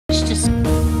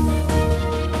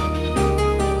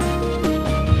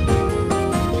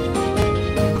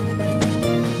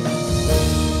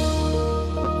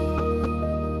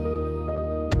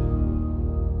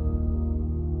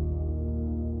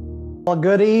Well,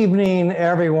 good evening,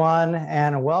 everyone,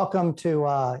 and welcome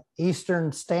to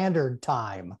Eastern Standard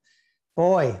Time.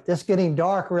 Boy, this getting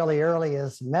dark really early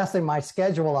is messing my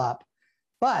schedule up.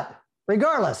 But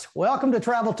regardless, welcome to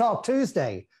Travel Talk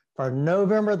Tuesday for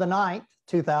November the 9th,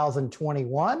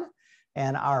 2021.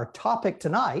 And our topic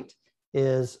tonight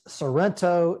is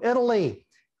Sorrento, Italy.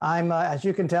 I'm, as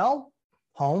you can tell,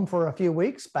 home for a few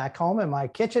weeks, back home in my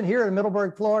kitchen here in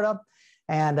Middleburg, Florida,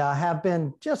 and have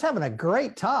been just having a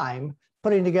great time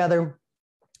putting together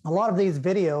a lot of these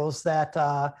videos that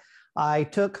I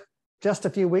took just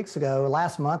a few weeks ago,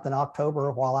 last month in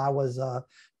October, while I was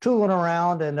tooling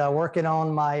around and working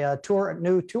on my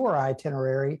new tour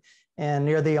itinerary and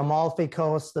near the Amalfi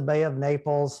Coast, the Bay of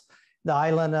Naples, the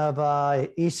island of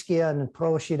Ischia and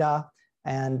Procida,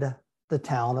 and the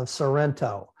town of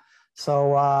Sorrento.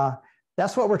 So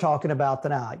that's what we're talking about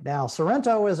tonight. Now,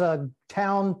 Sorrento is a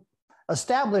town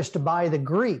established by the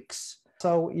Greeks.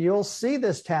 So you'll see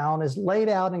this town is laid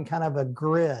out in kind of a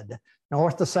grid,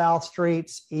 north to south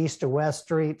streets, east to west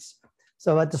streets.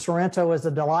 So at the Sorrento is a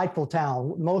delightful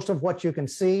town. Most of what you can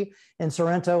see in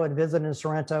Sorrento and visit in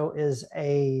Sorrento is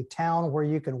a town where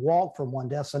you can walk from one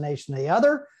destination to the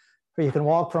other, or you can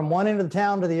walk from one end of the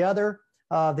town to the other,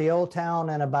 the old town,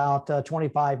 in about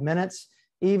 25 minutes,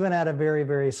 even at a very,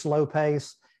 very slow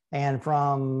pace. And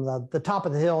from the top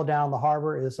of the hill down the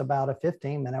harbor is about a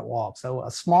 15-minute walk. So a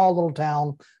small little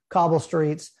town, cobble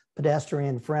streets,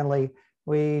 pedestrian friendly.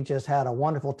 We just had a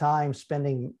wonderful time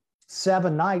spending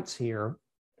 7 nights here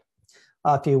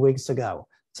a few weeks ago.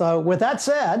 So with that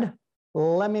said,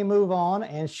 let me move on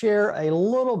and share a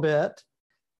little bit.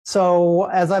 So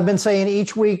as I've been saying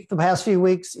each week, the past few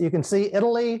weeks, you can see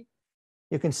Italy.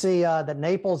 You can see that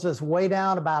Naples is way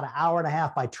down, about an hour and a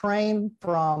half by train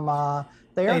from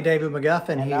there. Hey, David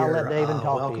McGuffin here. I'll let David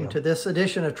talk welcome to this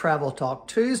edition of Travel Talk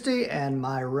Tuesday and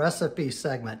my recipe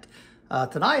segment.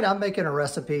 Tonight, I'm making a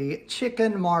recipe,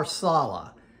 chicken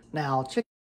marsala. Now,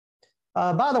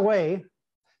 by the way,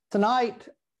 tonight,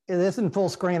 it isn't full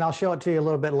screen. I'll show it to you a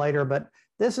little bit later, but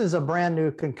this is a brand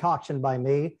new concoction by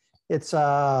me. It's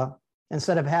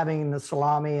instead of having the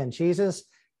salami and cheeses,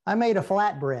 I made a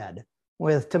flatbread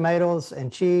with tomatoes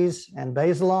and cheese and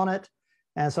basil on it.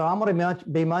 And so I'm going to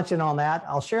be munching on that.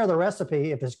 I'll share the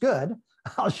recipe if it's good.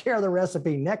 I'll share the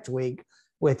recipe next week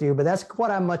with you, but that's what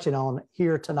I'm munching on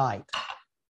here tonight.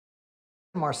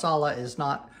 Marsala is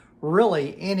not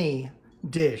really any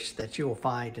dish that you will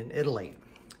find in Italy.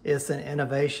 It's an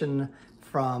innovation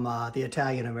from the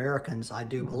Italian Americans, I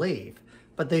do believe.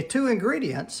 But the two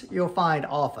ingredients you'll find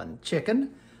often,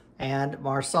 chicken and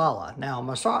marsala. Now,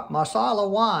 marsala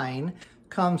wine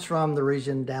comes from the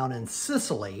region down in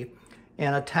Sicily,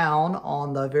 in a town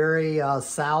on the very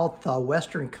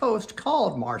southwestern coast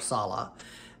called Marsala.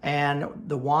 And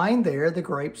the wine there, the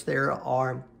grapes there,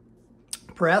 are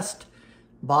pressed,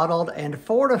 bottled, and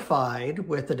fortified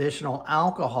with additional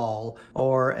alcohol,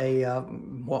 or a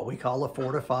what we call a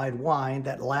fortified wine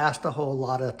that lasts a whole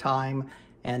lot of time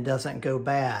and doesn't go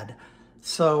bad.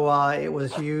 So it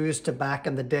was used back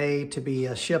in the day to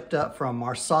be shipped up from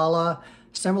Marsala,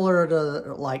 similar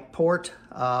to like port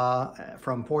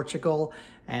from Portugal,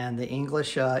 and the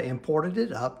English imported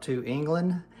it up to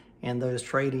England in those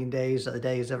trading days, the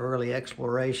days of early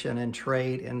exploration and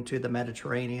trade into the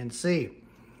Mediterranean Sea.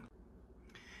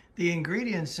 The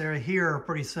ingredients are here are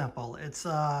pretty simple. It's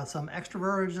some extra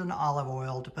virgin olive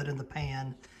oil to put in the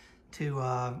pan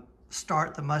to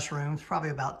start the mushrooms,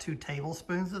 probably about 2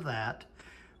 tablespoons of that.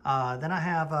 Then I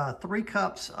have 3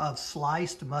 cups of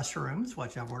sliced mushrooms,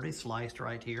 which I've already sliced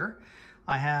right here.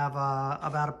 I have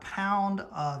about a pound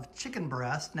of chicken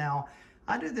breast. Now,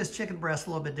 I do this chicken breast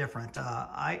a little bit different.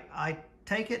 I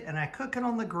take it and I cook it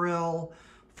on the grill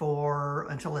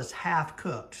until it's half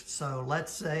cooked. So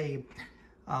let's say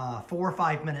 4 or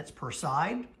 5 minutes per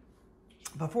side.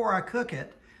 Before I cook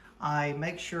it, I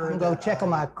make sure that I check on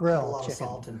my grill, a little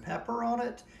salt and pepper on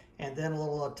it, and then a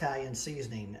little Italian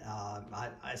seasoning.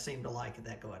 I seem to like it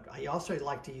that good. I also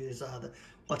like to use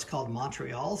what's called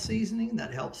Montreal seasoning.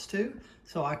 That helps too.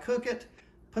 So I cook it,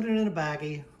 put it in a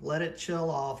baggie, let it chill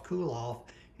off, cool off,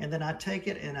 and then I take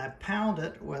it and I pound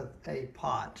it with a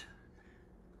pot.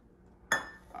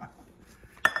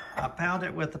 I pound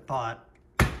it with the pot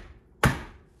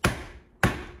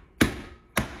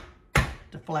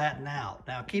to flatten out.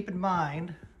 Now keep in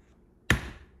mind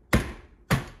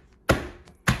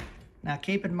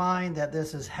that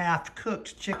this is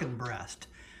half-cooked chicken breast.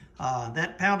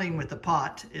 That pounding with the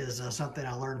pot is something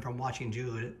I learned from watching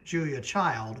Julia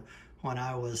Child when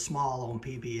I was small on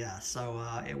PBS, so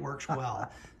it works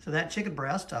well. So that chicken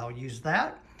breast, I'll use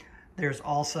that. There's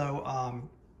also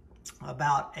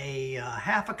about a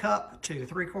half a cup to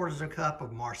 3/4 of a cup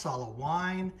of Marsala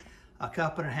wine, a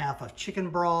cup and a half of chicken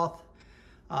broth,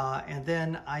 and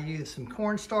then I use some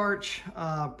cornstarch,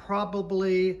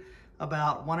 probably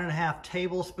about 1.5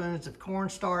 tablespoons of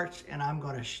cornstarch, and I'm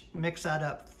going to mix that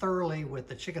up thoroughly with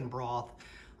the chicken broth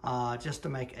just to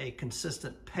make a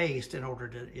consistent paste in order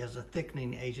to, as a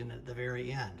thickening agent at the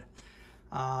very end.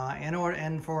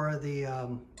 And for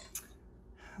the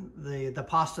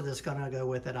pasta that's going to go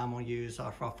with it, I'm going to use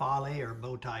farfalle or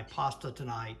bow tie pasta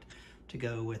tonight to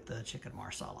go with the chicken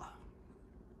marsala.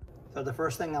 So the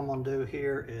first thing I'm going to do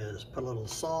here is put a little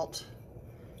salt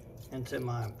into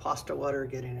my pasta water,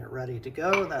 getting it ready to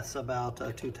go. That's about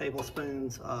 2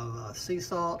 tablespoons of sea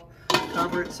salt.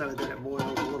 Cover it so that it boils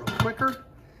a little quicker.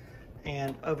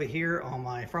 And over here on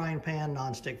my frying pan,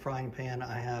 non-stick frying pan,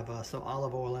 I have some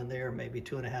olive oil in there, maybe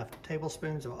 2.5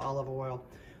 tablespoons of olive oil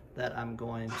that I'm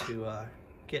going to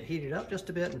get heated up just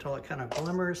a bit until it kind of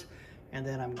glimmers, and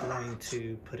then I'm going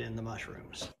to put in the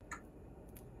mushrooms.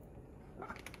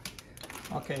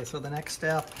 Okay, so the next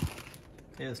step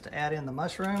is to add in the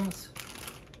mushrooms.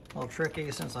 A little tricky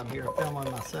since I'm here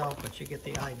filming myself, but you get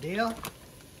the idea.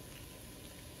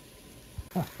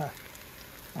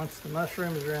 Once the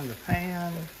mushrooms are in the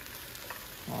pan,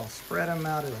 I'll spread them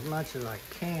out as much as I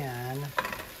can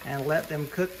and let them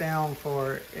cook down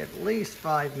for at least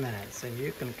 5 minutes. And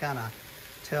you can kind of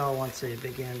tell once they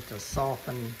begin to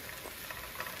soften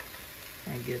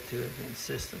and get to a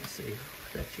consistency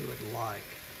that you would like.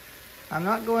 I'm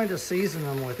not going to season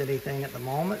them with anything at the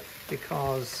moment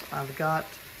because I've got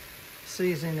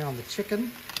seasoning on the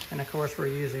chicken, and of course we're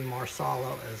using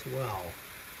marsala as well.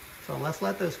 So let's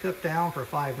let those cook down for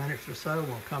 5 minutes or so.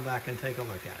 We'll come back and take a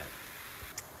look at it.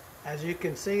 As you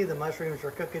can see, the mushrooms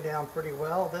are cooking down pretty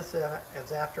well. This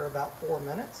is after about 4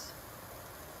 minutes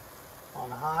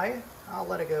on high. I'll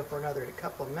let it go for another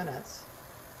couple of minutes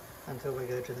until we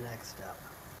go to the next step.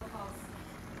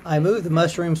 I moved the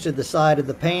mushrooms to the side of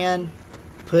the pan,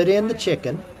 put in the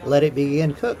chicken, let it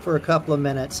begin cook for a couple of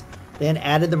minutes, then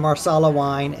added the marsala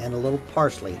wine and a little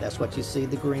parsley. That's what you see,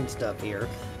 the green stuff here.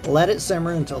 Let it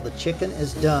simmer until the chicken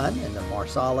is done and the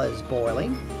marsala is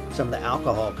boiling. Some of the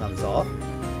alcohol comes off,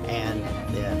 and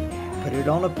then put it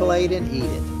on a plate and eat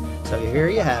it. So here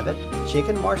you have it,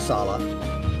 chicken marsala.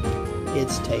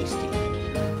 It's tasty.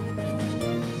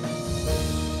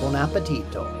 Buon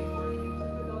appetito.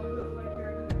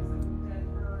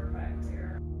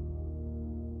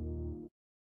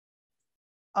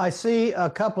 I see a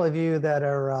couple of you that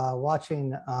are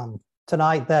watching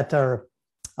tonight that are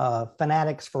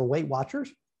fanatics for Weight Watchers.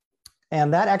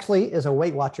 And that actually is a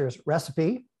Weight Watchers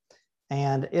recipe.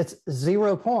 And it's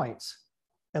 0 points,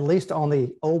 at least on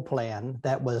the old plan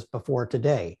that was before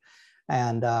today.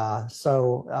 And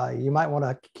so you might want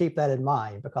to keep that in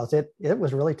mind because it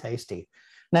was really tasty.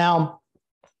 Now,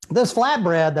 this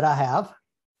flatbread that I have,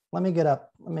 let me get up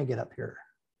here.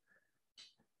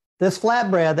 This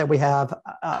flatbread that we have,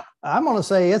 I'm going to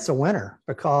say it's a winner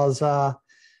because, like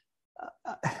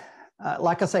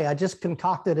I say, I just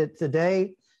concocted it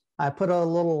today. I put a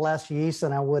little less yeast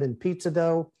than I would in pizza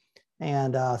dough.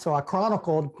 And so I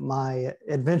chronicled my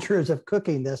adventures of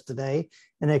cooking this today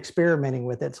and experimenting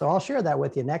with it. So I'll share that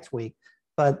with you next week.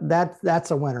 But that's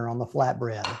a winner on the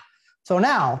flatbread. So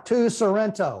now to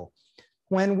Sorrento.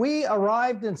 When we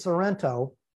arrived in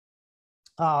Sorrento,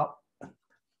 our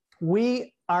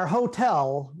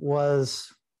hotel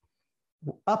was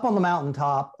up on the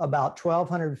mountaintop about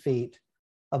 1,200 feet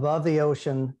above the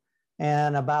ocean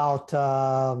and about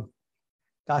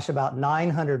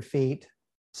 900 feet,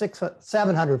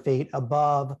 700 feet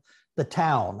above the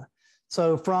town.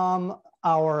 So from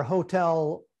our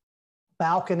hotel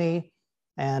balcony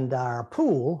and our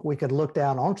pool, we could look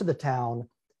down onto the town,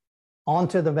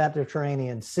 onto the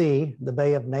Mediterranean Sea, the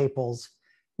Bay of Naples,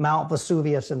 Mount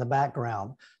Vesuvius in the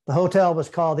background. The hotel was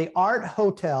called the Art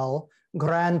Hotel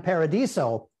Gran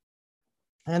Paridiso.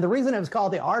 And the reason it was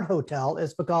called the Art Hotel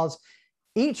is because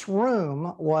each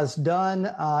room was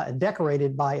done,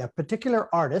 decorated by a particular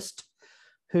artist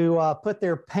who put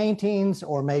their paintings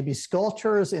or maybe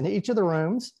sculptures in each of the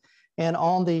rooms. And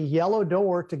on the yellow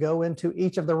door to go into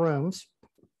each of the rooms,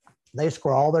 they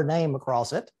scrawl their name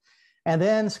across it. And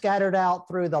then scattered out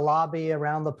through the lobby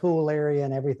around the pool area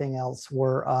and everything else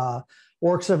were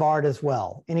works of art as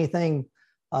well. Anything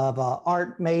of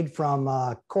art made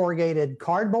from corrugated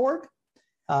cardboard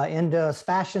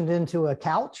fashioned into a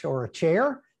couch or a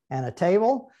chair and a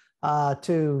table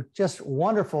to just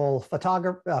wonderful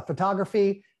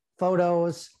photography,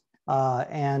 photos,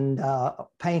 and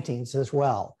paintings as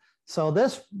well. So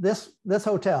this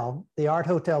hotel, the Art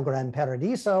Hotel Gran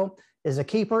Paridiso, is a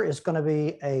keeper. Is going to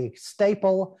be a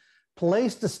staple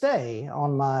place to stay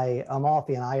on my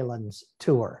Amalfi Islands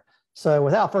tour. So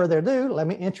without further ado, let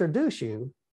me introduce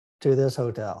you to this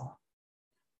hotel.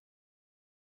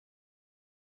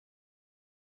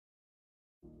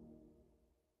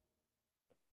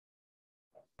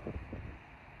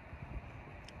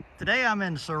 Today I'm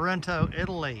in Sorrento,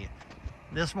 Italy.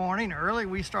 This morning early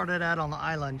we started out on the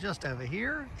island just over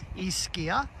here,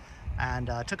 Ischia, and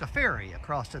took a ferry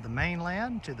across to the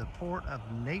mainland to the port of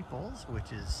Naples,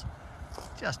 which is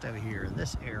just over here in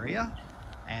this area.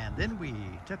 And then we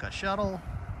took a shuttle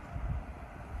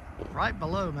right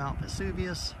below Mount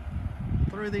Vesuvius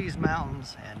through these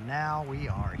mountains, and now we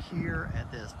are here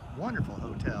at this wonderful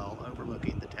hotel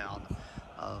overlooking the town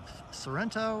of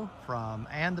Sorrento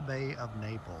and the Bay of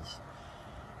Naples.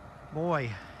 Boy,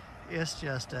 it's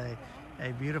just a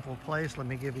beautiful place. Let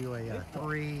me give you a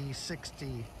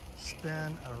 360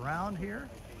 spin around here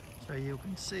so you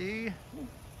can see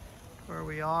where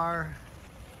we are.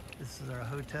 This is our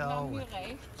hotel with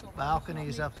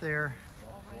balconies up there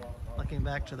looking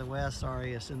back to the west.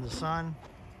 Sorry, it's in the sun,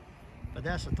 but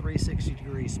that's a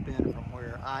 360-degree spin from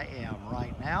where I am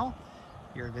right now.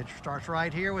 Your adventure starts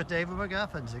right here with David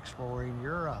McGuffin's Exploring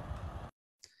Europe.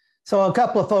 So a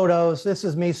couple of photos. This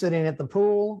is me sitting at the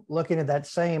pool looking at that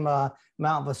same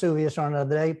Mount Vesuvius on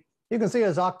another day. You can see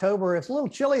it's October. It's a little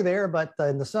chilly there, but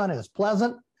the sun is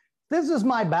pleasant. This is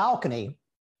my balcony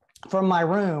from my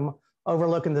room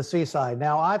overlooking the seaside.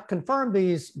 Now, I've confirmed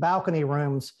these balcony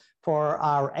rooms for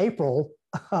our April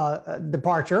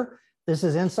departure. This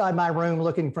is inside my room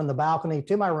looking from the balcony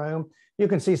to my room. You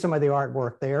can see some of the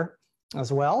artwork there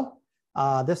as well.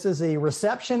 This is the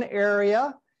reception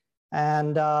area,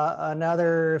 and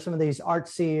some of these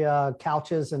artsy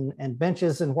couches and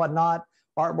benches and whatnot,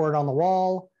 artwork on the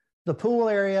wall. The pool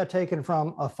area taken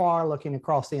from afar looking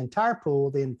across the entire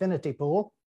pool, the infinity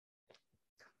pool.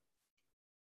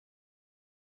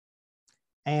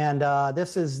 And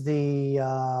this is the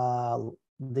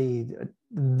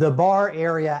bar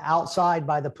area outside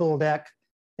by the pool deck.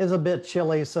 Is a bit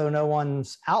chilly, so no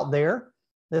one's out there.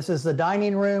 This is the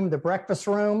dining room, the breakfast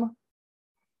room.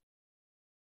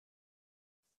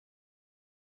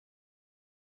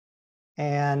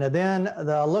 And then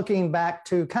looking back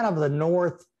to kind of the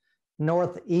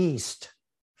northeast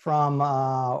from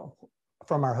our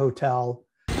hotel,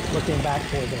 looking back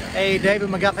toward there. Hey, David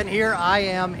McGuffin here. I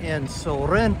am in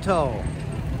Sorrento,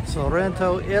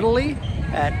 Italy,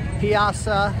 at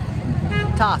Piazza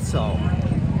Tasso.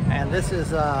 And this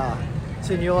is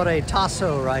Signore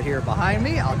Tasso right here behind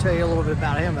me. I'll tell you a little bit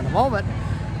about him in a moment.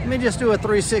 Let me just do a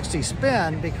 360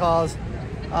 spin because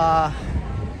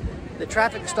the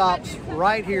traffic stops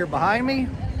right here behind me.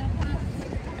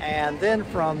 And then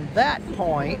from that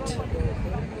point,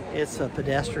 it's a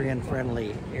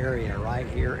pedestrian-friendly area right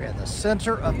here in the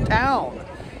center of town.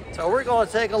 So we're going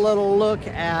to take a little look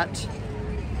at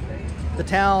the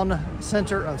town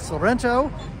center of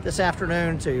Sorrento this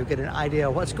afternoon so you get an idea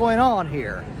of what's going on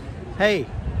here. Hey,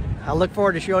 I look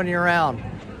forward to showing you around.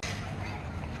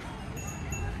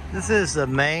 This is the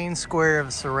main square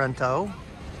of Sorrento,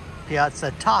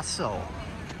 Piazza Tasso,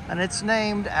 and it's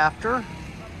named after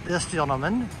this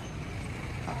gentleman,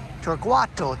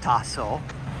 Torquato Tasso,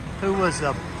 who was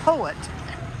a poet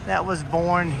that was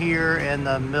born here in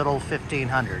the middle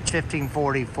 1500s,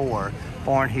 1544,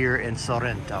 born here in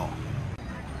Sorrento.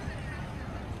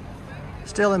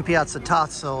 Still in Piazza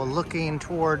Tasso, looking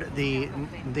toward the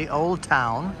old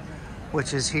town,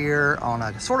 which is here on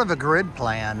a sort of a grid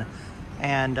plan.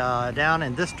 And down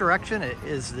in this direction it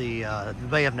is the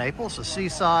Bay of Naples, the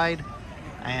seaside,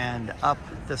 and up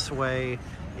this way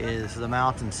is the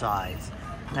mountainsides.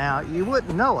 Now, you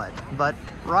wouldn't know it, but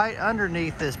right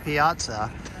underneath this piazza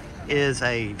is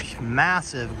a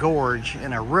massive gorge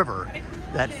in a river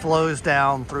that flows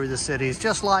down through the cities,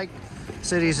 just like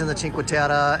cities in the Cinque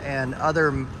Terre and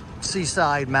other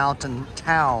seaside mountain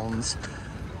towns.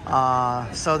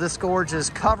 So this gorge is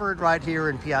covered right here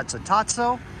in Piazza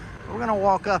Tasso. We're gonna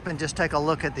walk up and just take a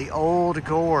look at the old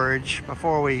gorge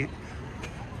before we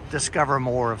discover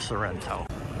more of Sorrento.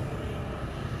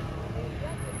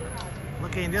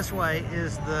 Looking this way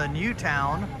is the new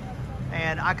town,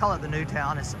 and I call it the new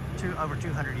town. It's over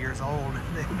 200 years old.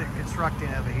 They've been constructing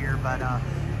over here, but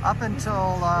up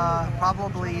until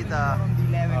probably the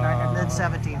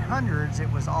mid-1700s, it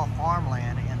was all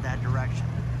farmland in that direction.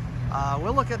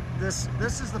 We'll look at this.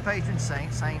 This is the patron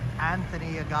saint, Saint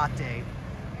Anthony Agate.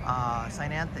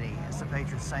 Saint Anthony is the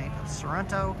patron saint of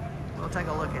Sorrento. We'll take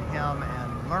a look at him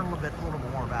and learn a little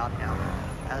more about him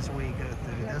as we go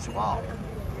through this walk.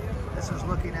 This is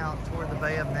looking out toward the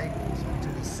Bay of Naples into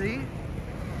the sea.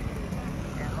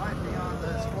 And right beyond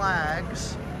those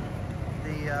flags, the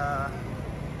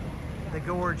the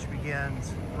gorge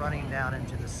begins running down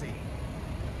into the sea.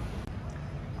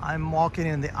 I'm walking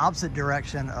in the opposite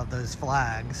direction of those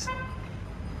flags,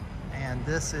 and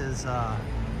this is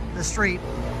the street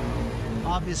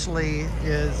obviously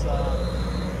is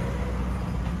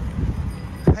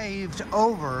paved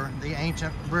over the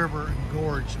ancient river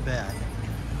gorge bed.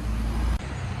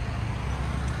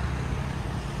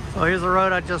 So here's the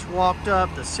road I just walked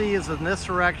up. The sea is in this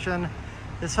direction.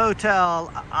 This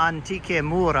hotel, Antique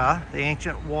Mura, the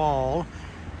ancient wall,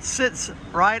 sits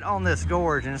right on this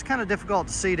gorge, and it's kind of difficult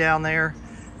to see down there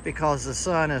because the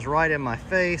sun is right in my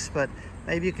face, but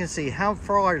maybe you can see how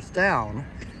far it's down.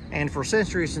 And for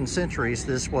centuries and centuries,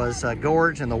 this was a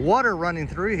gorge, and the water running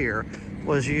through here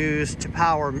was used to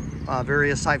power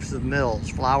various types of mills,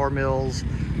 flour mills,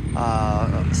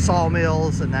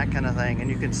 sawmills, and that kind of thing. And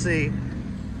you can see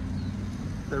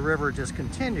the river just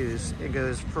continues. It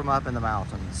goes from up in the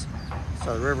mountains.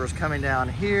 So the river is coming down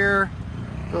here,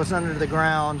 goes under the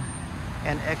ground,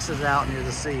 and exits out near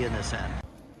the sea in this end.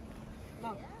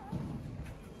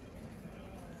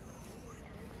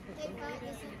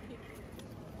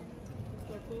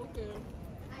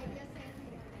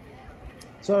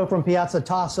 So from Piazza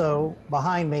Tasso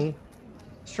behind me,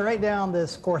 straight down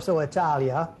this Corso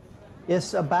Italia,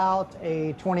 it's about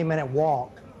a 20-minute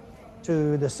walk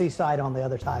to the seaside on the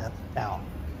other side of town.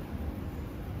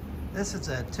 This is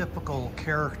a typical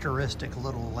characteristic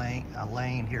little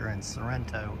lane here in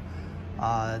Sorrento.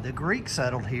 The Greeks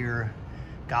settled here,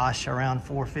 gosh, around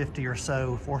 450 or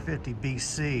so, 450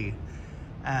 BC,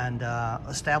 and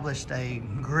established a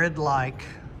grid-like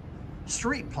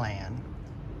street plan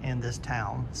in this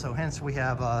town. So hence we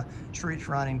have streets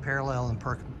running parallel and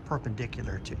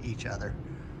perpendicular to each other.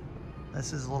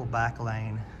 This is a little back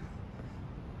lane,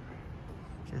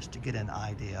 just to get an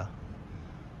idea.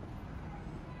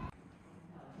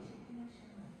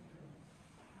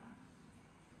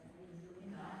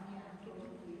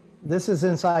 This is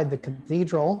inside the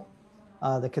cathedral.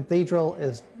 The cathedral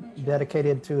is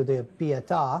dedicated to the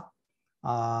Pietà,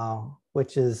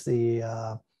 which is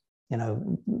the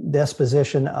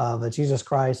disposition of Jesus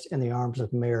Christ in the arms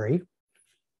of Mary.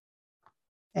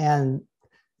 And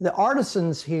the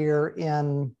artisans here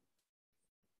in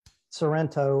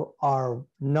Sorrento are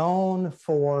known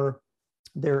for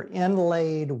their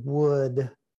inlaid wood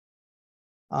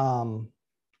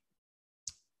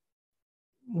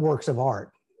works of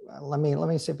art. Let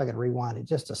me see if I can rewind it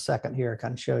just a second here. I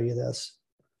can show you this.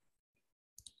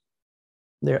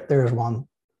 There's one.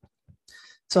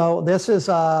 So this is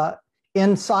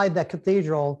inside the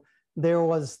cathedral. There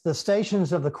was the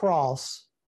Stations of the Cross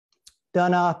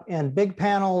done up in big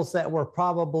panels that were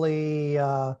probably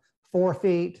 4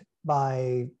 feet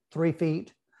by 3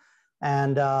 feet,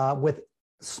 and with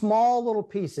small little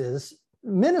pieces,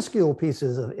 minuscule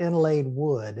pieces of inlaid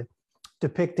wood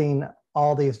depicting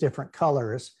all these different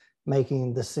colors,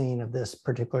 making the scene of this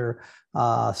particular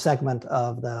segment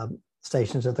of the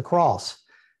Stations of the Cross.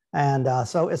 And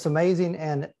so it's amazing,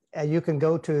 and you can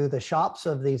go to the shops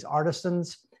of these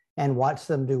artisans and watch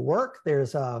them do work.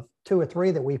 There's 2 or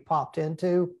 3 that we popped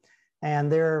into,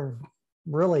 and they're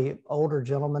really older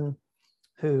gentlemen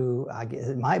who,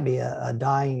 it might be a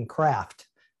dying craft,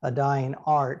 a dying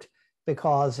art,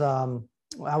 because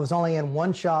I was only in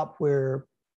one shop where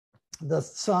the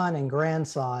son and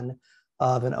grandson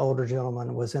of an older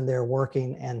gentleman was in there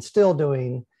working and still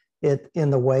doing it in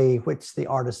the way which the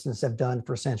artisans have done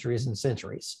for centuries and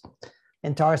centuries.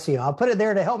 Intarsia. I'll put it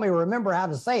there to help me remember how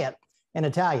to say it in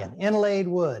Italian. Inlaid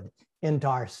wood,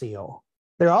 intarsia.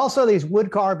 There are also these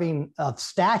wood carving of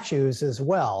statues as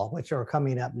well, which are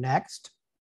coming up next.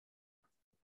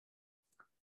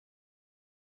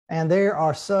 And they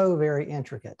are so very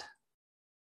intricate.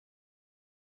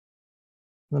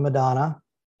 The Madonna.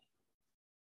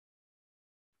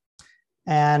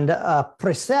 And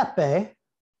presepe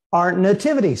are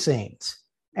nativity scenes.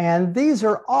 And these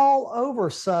are all over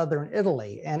southern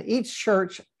Italy, and each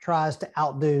church tries to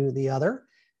outdo the other.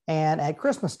 And at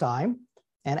Christmas time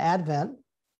and Advent,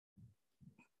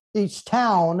 each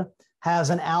town has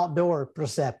an outdoor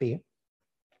presepe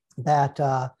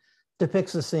that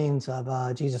depicts the scenes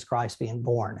of Jesus Christ being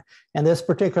born. And this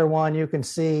particular one, you can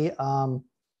see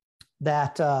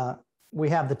that we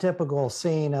have the typical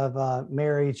scene of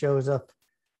Mary, Joseph,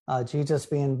 Jesus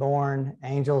being born,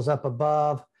 angels up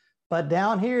above. But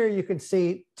down here, you can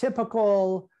see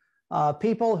typical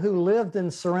people who lived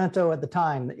in Sorrento at the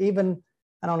time. Even,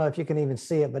 I don't know if you can even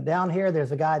see it, but down here,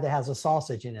 there's a guy that has a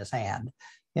sausage in his hand,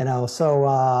 so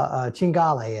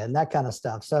cingale and that kind of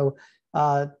stuff. So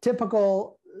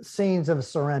typical scenes of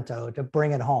Sorrento to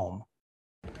bring it home.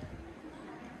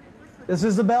 This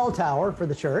is the bell tower for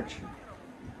the church.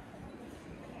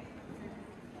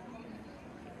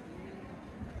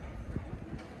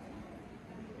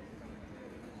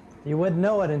 You wouldn't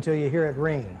know it until you hear it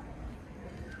ring.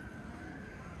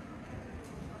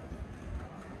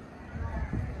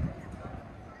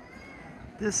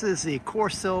 This is the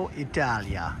Corso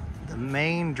Italia, the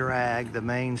main drag, the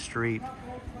main street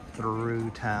through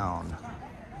town.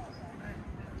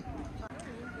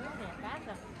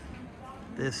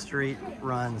 This street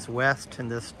runs west in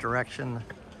this direction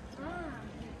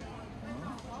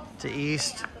to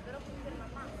east.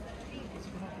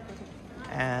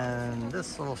 And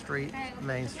this little street,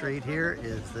 main street here,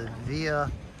 is the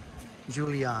Via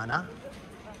Giuliani.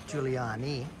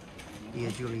 Via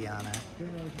Giuliana.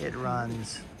 It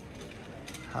runs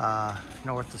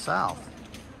north to south.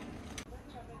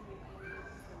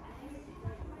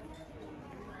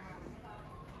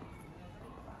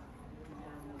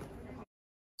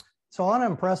 So I want to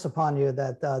impress upon you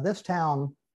that this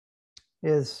town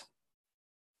is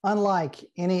unlike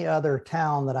any other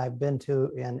town that I've been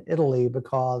to in Italy,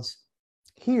 because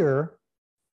here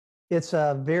it's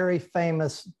a very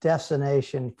famous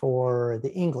destination for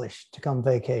the English to come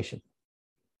vacation.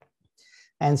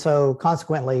 And so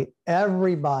consequently,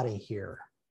 everybody here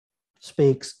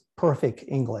speaks perfect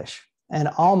English and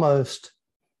almost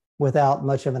without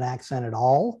much of an accent at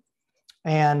all.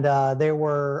 And there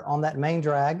were, on that main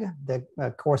drag, the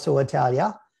Corso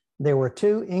Italia, there were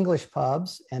 2 English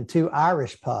pubs and 2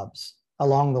 Irish pubs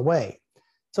along the way.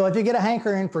 So if you get a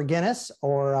hankering for Guinness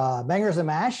or bangers and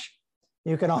mash,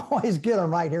 you can always get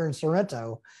them right here in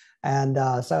Sorrento. And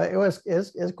so it was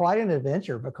quite an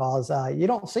adventure, because you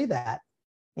don't see that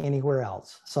anywhere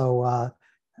else. So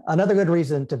another good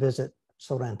reason to visit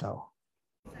Sorrento.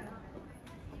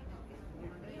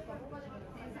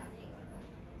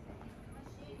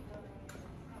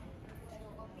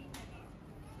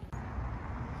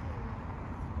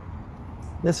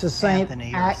 This is Saint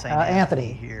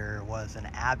Anthony. Here was an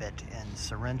abbot in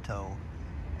Sorrento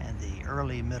in the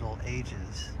early Middle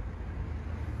Ages.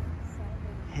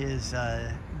 His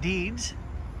deeds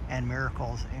and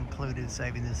miracles included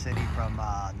saving the city from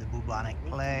the bubonic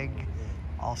plague,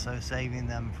 also saving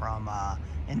them from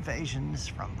invasions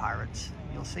from pirates.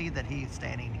 You'll see that he's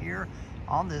standing here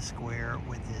on this square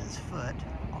with his foot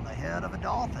on the head of a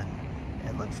dolphin.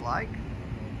 It looks like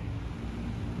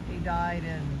he died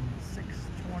in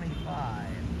 625.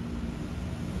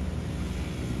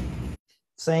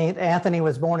 Saint Anthony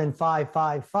was born in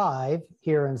 555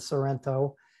 here in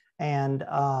Sorrento. And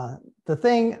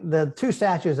the 2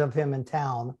 statues of him in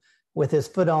town with his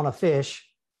foot on a fish,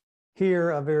 here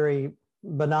a very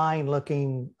benign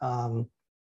looking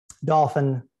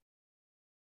dolphin.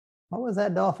 What was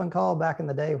that dolphin called back in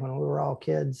the day when we were all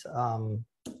kids?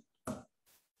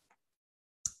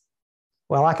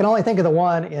 Well, I can only think of the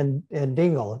one in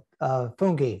Dingle,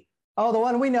 Fungi. Oh, the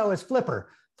one we know is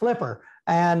Flipper.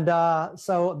 And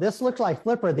so this looks like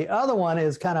Flipper. The other one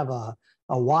is kind of a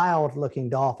wild looking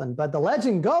dolphin. But the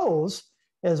legend goes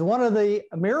is one of the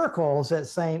miracles that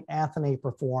St. Anthony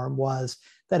performed was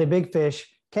that a big fish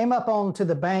came up onto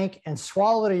the bank and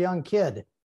swallowed a young kid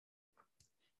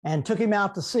and took him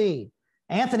out to sea.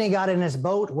 Anthony got in his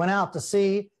boat, went out to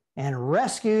sea, and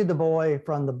rescued the boy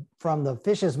from the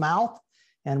fish's mouth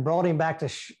and brought him back to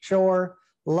shore.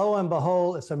 Lo and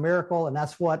behold, it's a miracle, and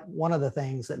that's one of the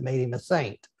things that made him a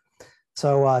saint.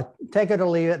 So take it or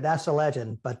leave it, that's a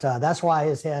legend, but that's why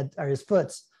his head or his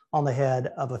foot's on the head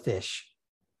of a fish.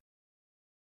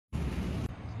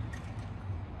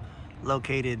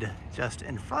 Located just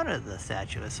in front of the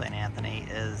statue of St. Anthony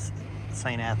is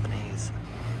St. Anthony's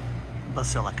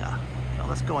Basilica. So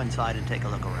let's go inside and take a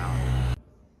look around.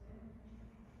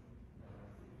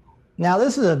 Now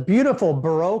this is a beautiful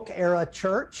Baroque era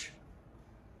church.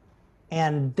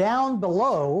 And down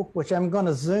below, which I'm going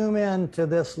to zoom into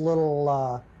this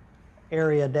little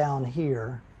area down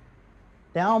here,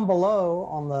 down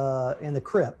below in the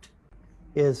crypt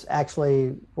is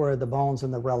actually where the bones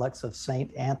and the relics of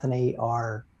St. Anthony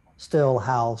are still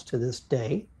housed to this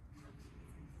day.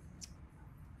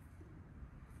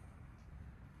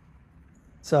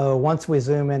 So once we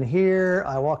zoom in here,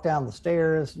 I walk down the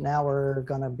stairs. Now we're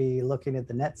going to be looking at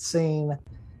the next scene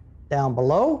down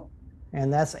below.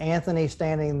 And that's Anthony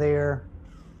standing there,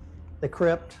 the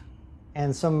crypt,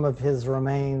 and some of his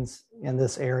remains in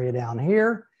this area down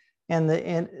here. And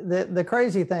the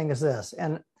crazy thing is this,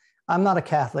 and I'm not a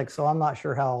Catholic, so I'm not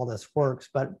sure how all this works,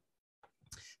 but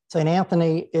St.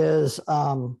 Anthony is,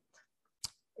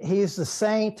 he's the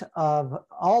saint of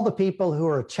all the people who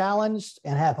are challenged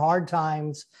and have hard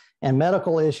times and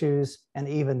medical issues and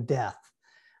even death.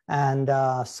 And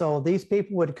so these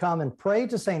people would come and pray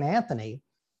to St. Anthony,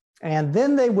 and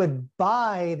then they would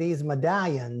buy these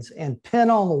medallions and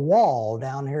pin on the wall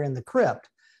down here in the crypt.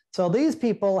 So these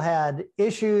people had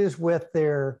issues with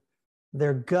their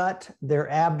gut, their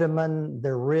abdomen,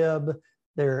 their rib,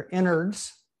 their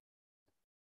innards.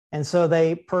 And so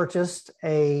they purchased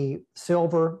a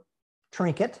silver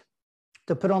trinket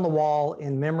to put on the wall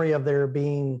in memory of their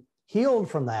being healed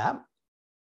from that.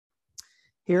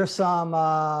 Here's some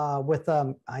with,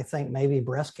 I think maybe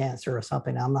breast cancer or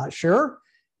something, I'm not sure.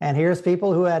 And here's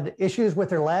people who had issues with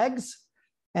their legs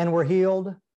and were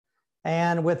healed,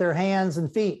 and with their hands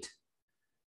and feet.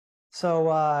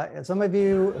 So some of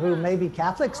you who may be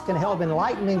Catholics can help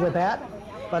enlighten me with that,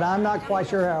 but I'm not quite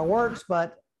sure how it works.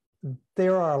 But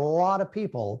there are a lot of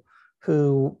people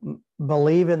who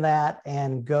believe in that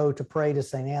and go to pray to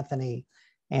St. Anthony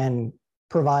and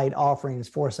provide offerings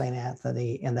for St.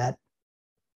 Anthony in that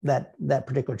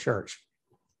particular church.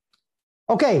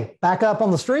 Okay, back up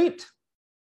on the street.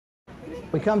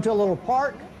 We come to a little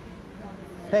park,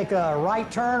 take a right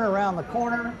turn around the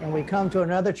corner, and we come to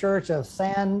another church of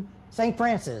St.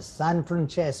 Francis, San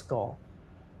Francesco.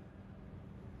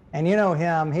 And you know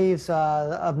him, he's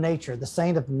of nature, the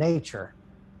saint of nature.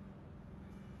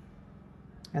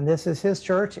 And this is his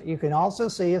church. You can also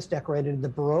see it's decorated in the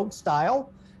Baroque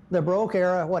style. The Baroque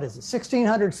era, what is it,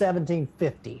 1600,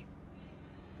 1750,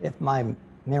 if my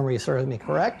memory serves me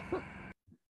correct.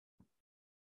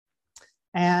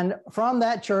 And from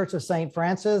that church of St.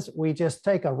 Francis, we just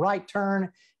take a right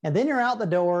turn, and then you're out the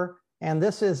door. And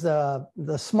this is the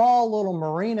small little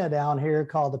marina down here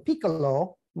called the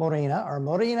Piccolo Marina, or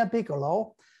Marina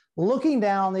Piccolo, looking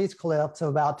down these cliffs of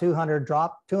about 200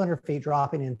 feet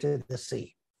dropping into the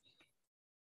sea.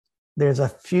 There's a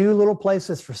few little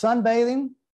places for sunbathing,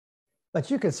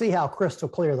 but you can see how crystal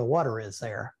clear the water is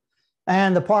there.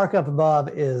 And the park up above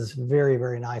is very,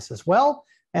 very nice as well.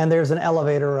 And there's an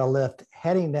elevator or a lift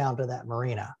heading down to that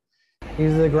marina.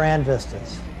 These are the grand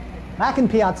vistas. Back in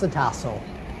Piazza Tasso.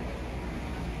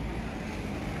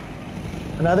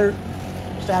 Another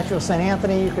statue of St.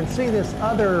 Anthony. You can see this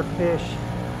other fish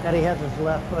that he has his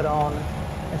left foot on.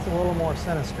 It's a little more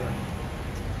sinister.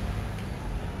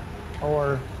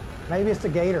 Or maybe it's a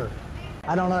gator.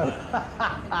 I don't know.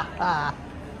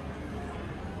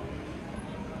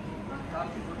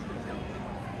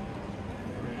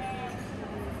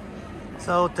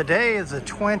 So today is the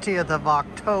 20th of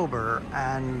October,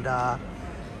 and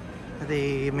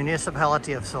the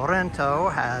municipality of Sorrento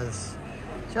has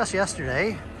just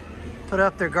yesterday put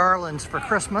up their garlands for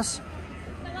Christmas.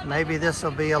 Maybe this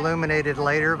will be illuminated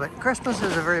later, but Christmas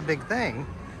is a very big thing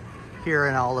here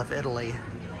in all of Italy.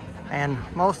 And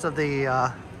most of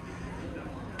the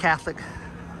Catholic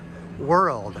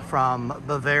world, from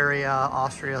Bavaria,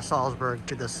 Austria, Salzburg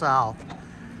to the south.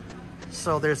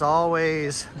 So there's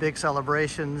always big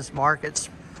celebrations, markets,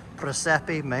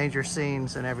 presepe, major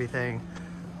scenes and everything.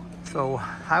 So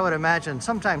I would imagine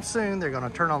sometime soon they're going to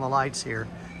turn on the lights here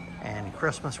and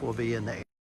Christmas will be in the air.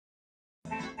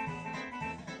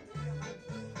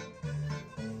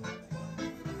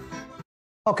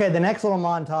 Okay, the next little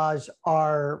montage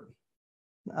are,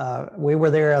 we were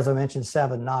there, as I mentioned,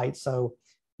 7 nights. So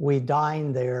we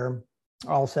dined there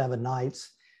all 7 nights.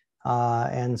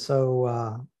 And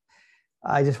so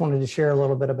I just wanted to share a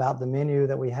little bit about the menu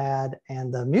that we had.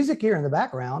 And the music here in the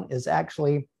background is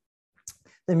actually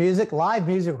the music, live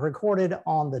music recorded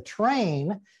on the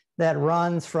train that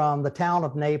runs from the town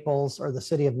of Naples, or the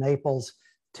city of Naples,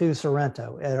 to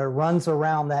Sorrento. It runs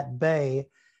around that bay,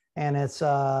 and it's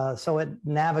so it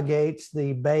navigates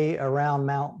the bay around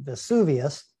Mount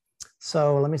Vesuvius.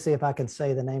 So let me see if I can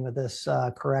say the name of this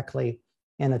correctly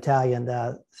in Italian,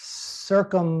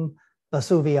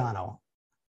 Circumvesuviano.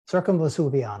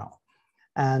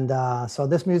 And so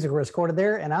this music was recorded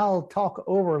there, and I'll talk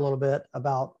over a little bit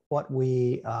about what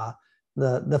we,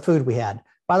 the food we had.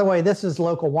 By the way, this is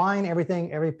local wine.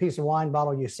 Every piece of wine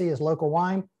bottle you see is local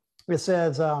wine. It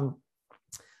says,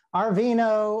 our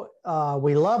vino,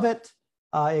 we love it.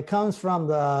 It comes from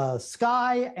the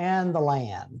sky and the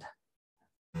land.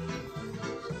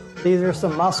 These are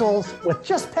some mussels with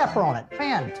just pepper on it.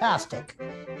 Fantastic.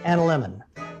 And lemon.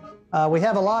 We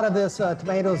have a lot of this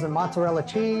tomatoes and mozzarella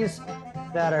cheese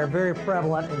that are very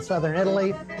prevalent in southern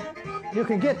Italy. You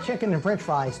can get chicken and french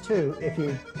fries too if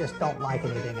you just don't like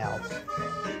anything else.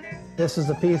 This is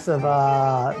a piece of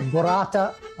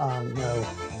burrata,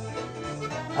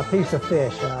 a piece of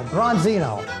fish,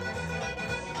 bronzino,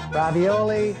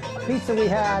 ravioli, a pizza we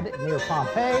had near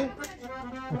Pompeii,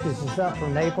 which is up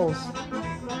from Naples,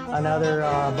 another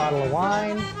bottle of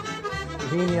wine,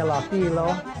 Vigna La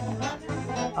Filo,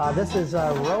 This is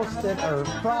roasted or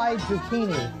fried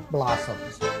zucchini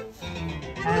blossoms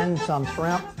and some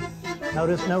shrimp.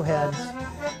 Notice no heads,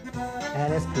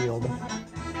 and it's peeled.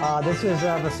 This is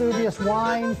Vesuvius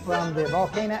wine from the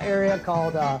Volcano area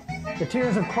called the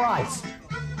Tears of Christ.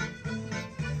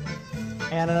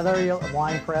 And another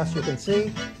wine press you can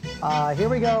see. Here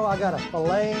we go. I got a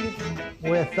filet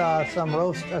with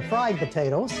some fried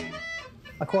potatoes.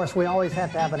 Of course, we always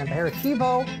have to have an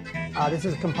aperitivo. This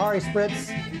is Campari Spritz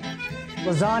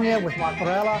lasagna with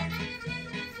mozzarella,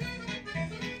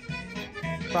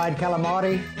 fried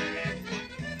calamari.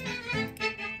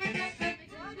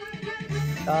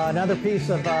 Another piece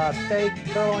of steak,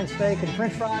 sirloin steak and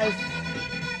french fries,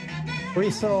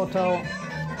 risotto,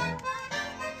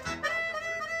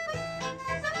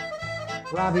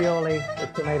 ravioli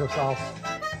with tomato sauce.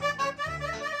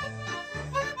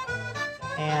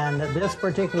 And this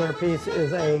particular piece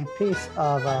is a piece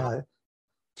of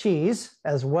cheese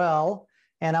as well.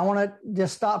 And I want to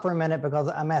just stop for a minute because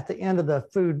I'm at the end of the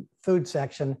food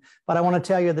section, but I want to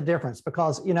tell you the difference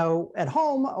because, you know, at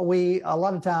home, we a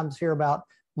lot of times hear about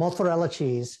mozzarella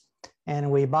cheese and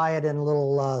we buy it in a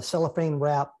little cellophane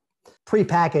wrap,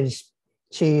 prepackaged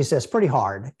cheese that's pretty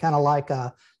hard, kind of like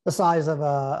the size of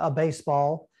a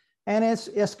baseball. And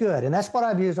it's good. And that's what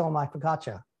I've used on my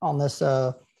focaccia on this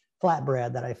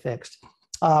flatbread that I fixed.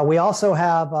 We also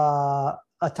have a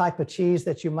type of cheese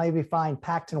that you maybe find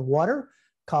packed in water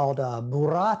called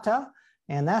burrata,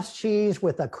 and that's cheese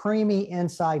with a creamy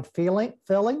inside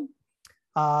filling.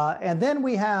 And then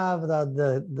we have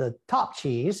the top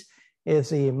cheese is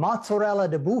the mozzarella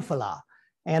di bufala,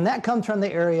 and that comes from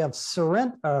the area of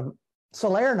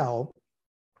Salerno,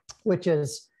 which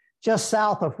is just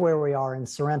south of where we are in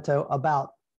Sorrento,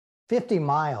 about 50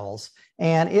 miles.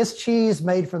 And it's cheese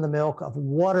made from the milk of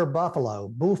water buffalo,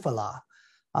 bufala.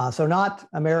 So not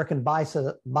American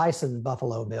bison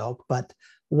buffalo milk, but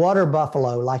water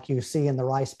buffalo like you see in the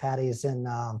rice paddies in,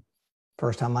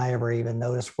 first time I ever even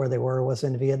noticed where they were was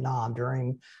in Vietnam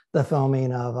during the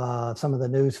filming of some of the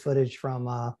news footage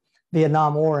from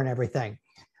Vietnam War and everything.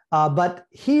 But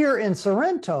here in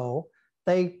Sorrento,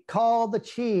 they call the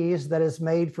cheese that is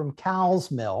made from cow's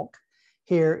milk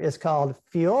here is called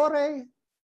fiore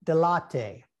di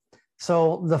latte.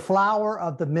 So the flower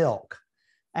of the milk.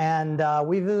 And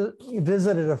we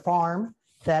visited a farm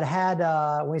that had,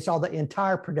 we saw the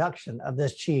entire production of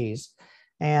this cheese.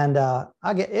 And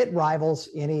it rivals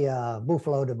any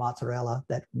buffalo di mozzarella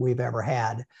that we've ever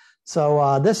had.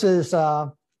 So this is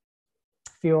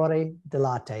fiore di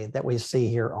latte that we see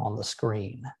here on the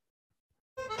screen.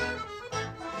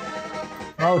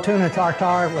 Oh, tuna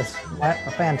tartare was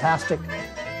fantastic.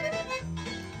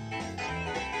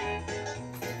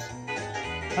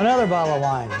 Another bottle of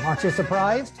wine, aren't you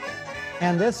surprised?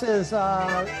 And this is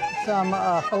some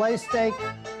filet steak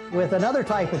with another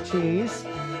type of cheese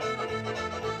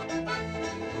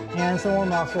and some more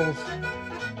mussels.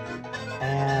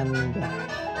 And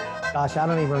gosh, I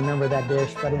don't even remember that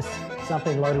dish, but it's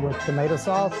something loaded with tomato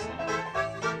sauce.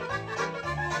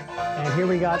 And here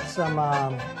we got some,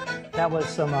 that was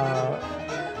some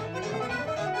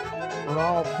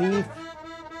raw beef,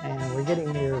 and we're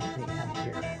getting near the end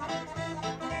here.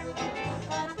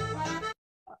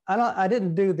 I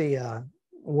didn't do the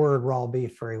word raw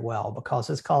beef very well because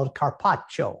it's called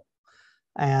carpaccio,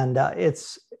 and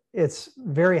it's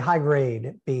very high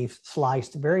grade beef,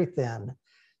 sliced very thin,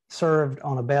 served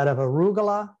on a bed of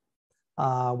arugula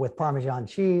with Parmesan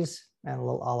cheese and a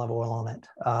little olive oil on it.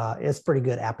 It's a pretty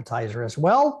good appetizer as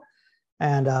well.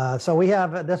 And so we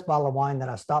have this bottle of wine that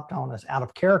I stopped on is out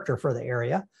of character for the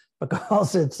area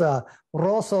because it's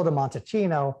Rosso di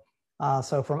Montalcino.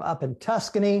 So from up in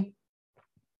Tuscany,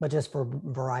 but just for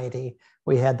variety,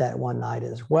 we had that one night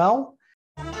as well.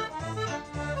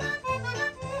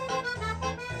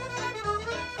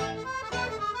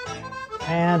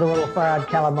 And a little fried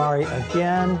calamari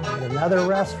again at another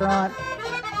restaurant.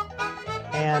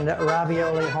 And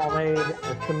ravioli homemade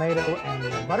with tomato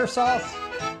and butter sauce.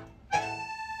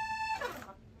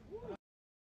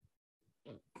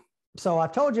 So I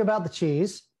told you about the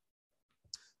cheese.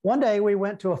 One day we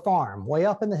went to a farm way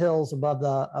up in the hills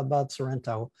above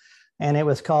Sorrento, and it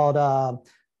was called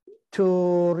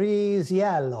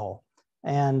Turiziello.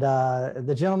 And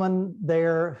the gentleman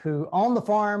there who owned the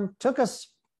farm took us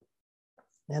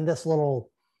in this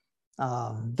little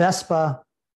Vespa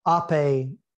Ape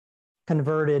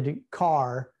converted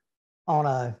car on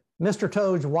a Mr.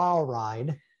 Toad's Wild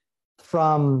Ride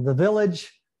from the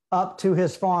village up to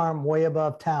his farm way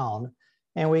above town.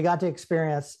 And we got to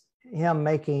experience him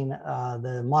making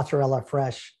the mozzarella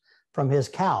fresh from his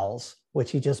cows,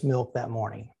 which he just milked that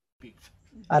morning.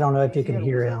 I don't know if you can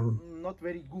hear him. not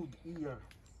very good here.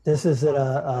 This is at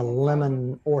a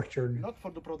lemon orchard. Not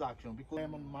for the production, because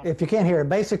lemon If you can't hear it,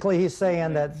 basically he's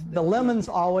saying that the lemons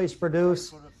always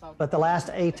produce, but the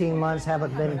last 18 months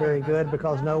haven't been very good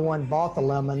because no one bought the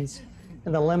lemons.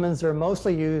 And the lemons are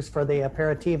mostly used for the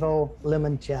aperitivo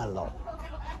limoncello,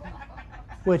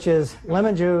 which is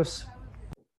lemon juice,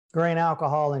 grain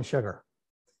alcohol, and sugar.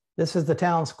 This is the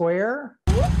town square,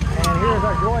 and here's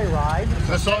our joyride.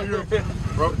 That's all your,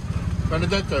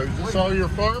 Benedetto, is this all your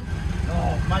farm?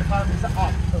 Oh, my farm is up.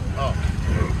 Oh.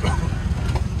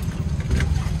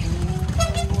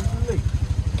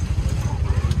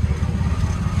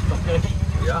 Okay.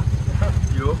 Yeah?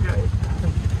 You okay?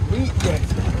 Me, yes.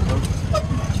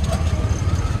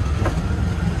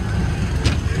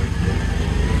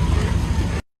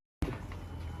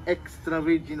 Extra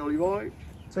virgin olive oil.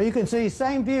 So you can see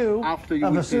same view After you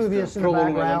of will Vesuvius taste in the provolone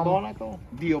and background. Monaco,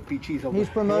 DOP cheese of He's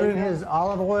promoting Australia. his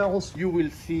olive oils, You will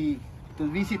see, the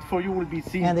visit for you will be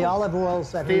simple. and the olive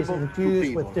oils that he's Table to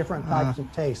infused with table. different types of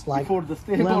taste, like Before the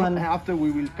stable, lemon, after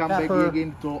we will come pepper, back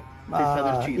again to taste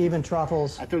other cheese. even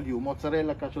truffles. I told you,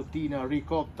 mozzarella, cacciottina,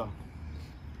 ricotta.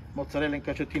 Mozzarella and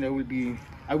cacciottina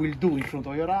I will do in front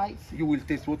of your eyes. You will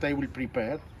taste what I will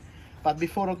prepare. But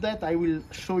before of that, I will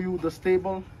show you the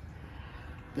stable,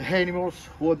 the animals,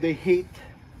 what they eat.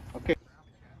 Okay.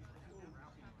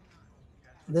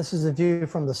 This is a view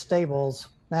from the stables.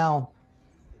 Now,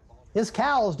 his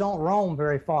cows don't roam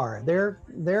very far.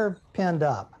 They're penned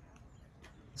up.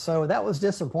 So that was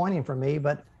disappointing for me,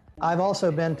 but I've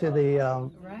also been to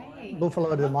the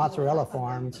Buffalo de Mozzarella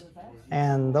farms,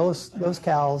 and those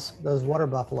cows, those water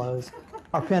buffaloes,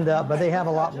 are penned up, but they have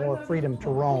a lot more freedom to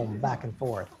roam back and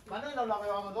forth.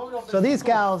 So these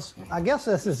cows, I guess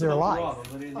this is their life.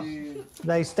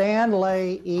 They stand,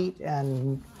 lay, eat,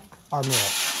 and are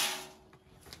milked.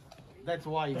 That's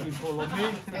why you follow me.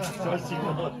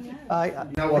 I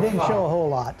didn't show a whole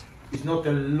lot. It's not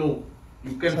a law.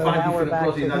 You can So find now we're different back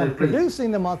process to in other him places.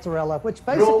 producing the mozzarella, which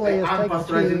Raw basically and is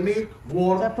unpasteurized taking cheese, milk,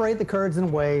 warm, separate the curds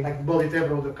and whey, like body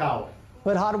temper of the cow.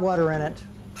 put hot water in it,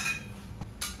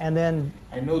 and then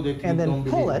I know that you and then don't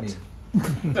pull believe it, me.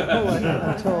 pull it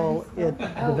until it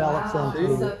develops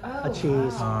into a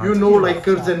cheese. You know, like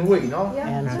curds and whey, no?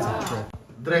 And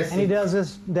Dressing. he does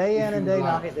this day in and day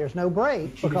out. There's no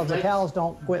break because the cows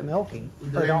don't quit milking,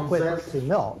 or don't quit producing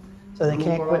milk, so they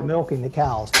can't quit milking the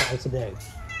cows twice a day.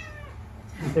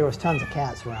 There was tons of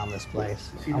cats around this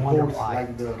place. See I the wonder holes why.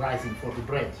 like the rising for the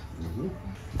bread.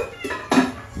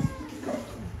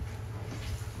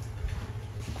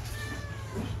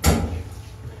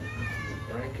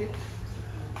 Break it.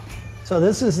 So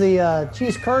this is the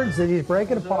cheese curds that he's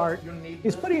breaking apart.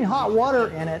 He's putting hot water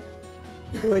in it,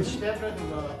 which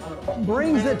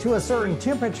brings it to a certain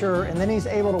temperature, and then he's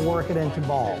able to work it into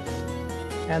balls.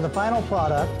 And the final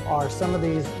product are some of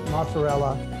these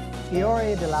mozzarella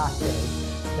fiore di latte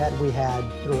that we had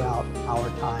throughout our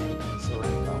time in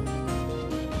Sorrento.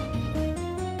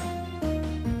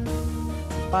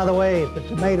 By the way, the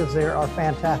tomatoes there are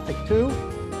fantastic too.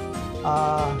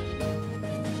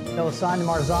 Those San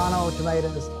Marzano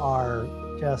tomatoes are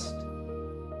just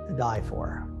to die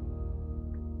for.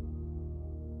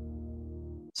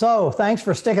 So thanks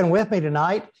for sticking with me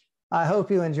tonight. I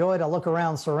hope you enjoyed a look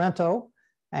around Sorrento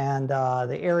and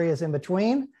the areas in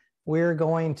between. We're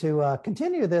going to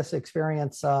continue this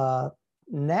experience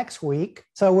next week.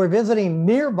 So we're visiting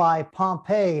nearby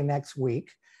Pompeii next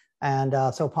week. And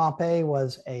so Pompeii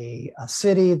was a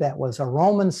city that was a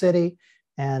Roman city,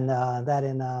 and that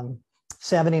in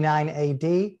 79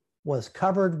 AD was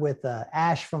covered with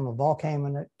ash from a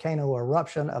volcano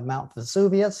eruption of Mount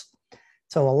Vesuvius.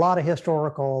 So a lot of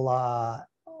historical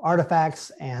artifacts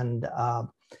and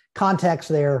context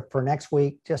there for next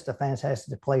week. Just a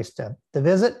fantastic place to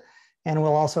visit. And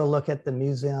we'll also look at the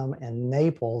museum in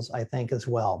Naples, I think, as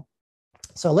well.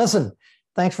 So listen,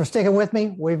 thanks for sticking with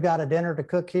me. We've got a dinner to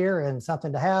cook here and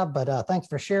something to have, but thanks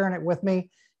for sharing it with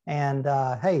me. And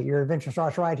hey, your adventure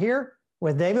starts right here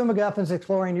with David McGuffin's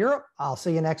Exploring Europe. I'll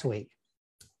see you next week.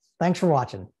 Thanks for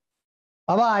watching.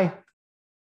 Bye-bye.